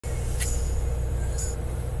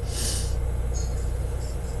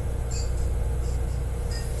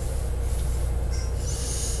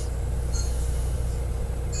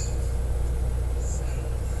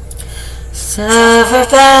Silver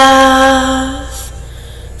bells,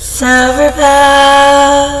 silver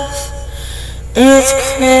bells, it's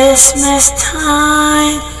Christmas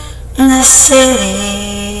time in the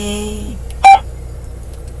city.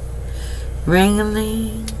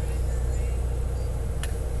 Ring-a-ling,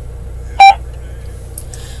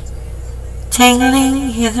 tingling,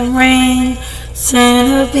 hear the ring, soon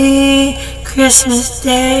it'll be Christmas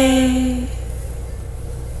Day.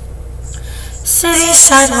 City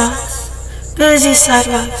sidewalks, busy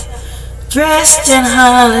sidewalks, dressed in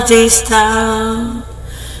holiday style.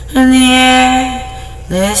 In the air,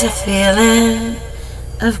 there's a feeling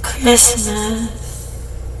of Christmas.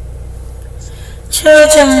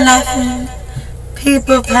 Children laughing,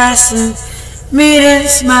 people passing, meeting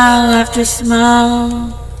smile after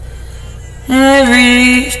smile.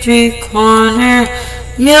 Every street corner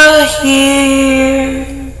you'll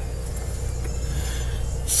hear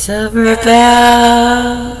silver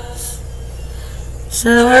bells,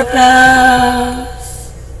 silver bells.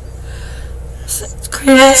 It's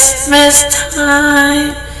Christmas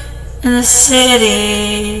time in the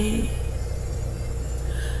city.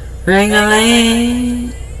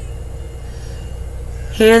 Ring-a-ling,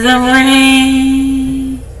 hear them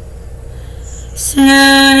ring.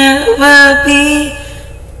 Soon it will be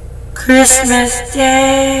Christmas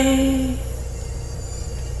Day.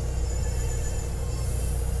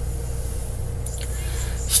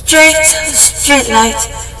 Straight to the streetlight,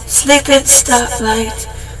 sleeping stoplight,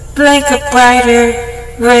 blinker brighter,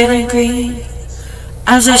 red and green,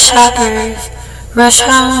 as the shoppers rush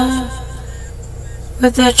home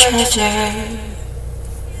with their treasure.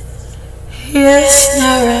 Hear the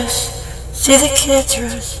snow rush, see the kids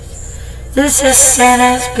rush. This is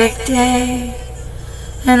Santa's big day,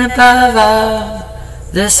 and above all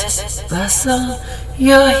this bustle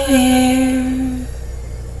you'll hear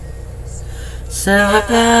silver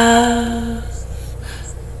bells,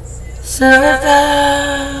 silver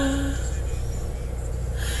bells.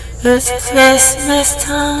 It's Christmas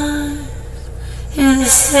time in the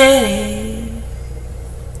city.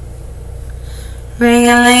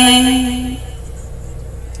 Ring-a-ling,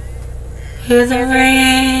 hear the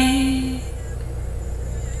ring.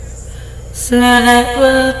 Soon it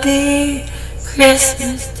will be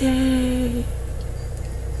Christmas Day.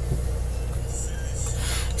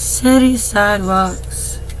 City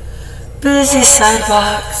sidewalks, busy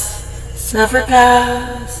sidewalks, silver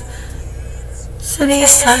bells. City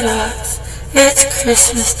sidewalks, it's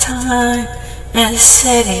Christmas time in the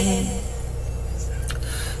city.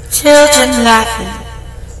 Children laughing,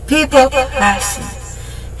 people passing,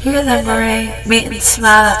 hear them ring, meeting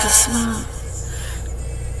smile after smile.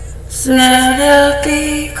 Soon it'll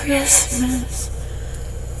be Christmas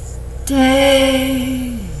Day.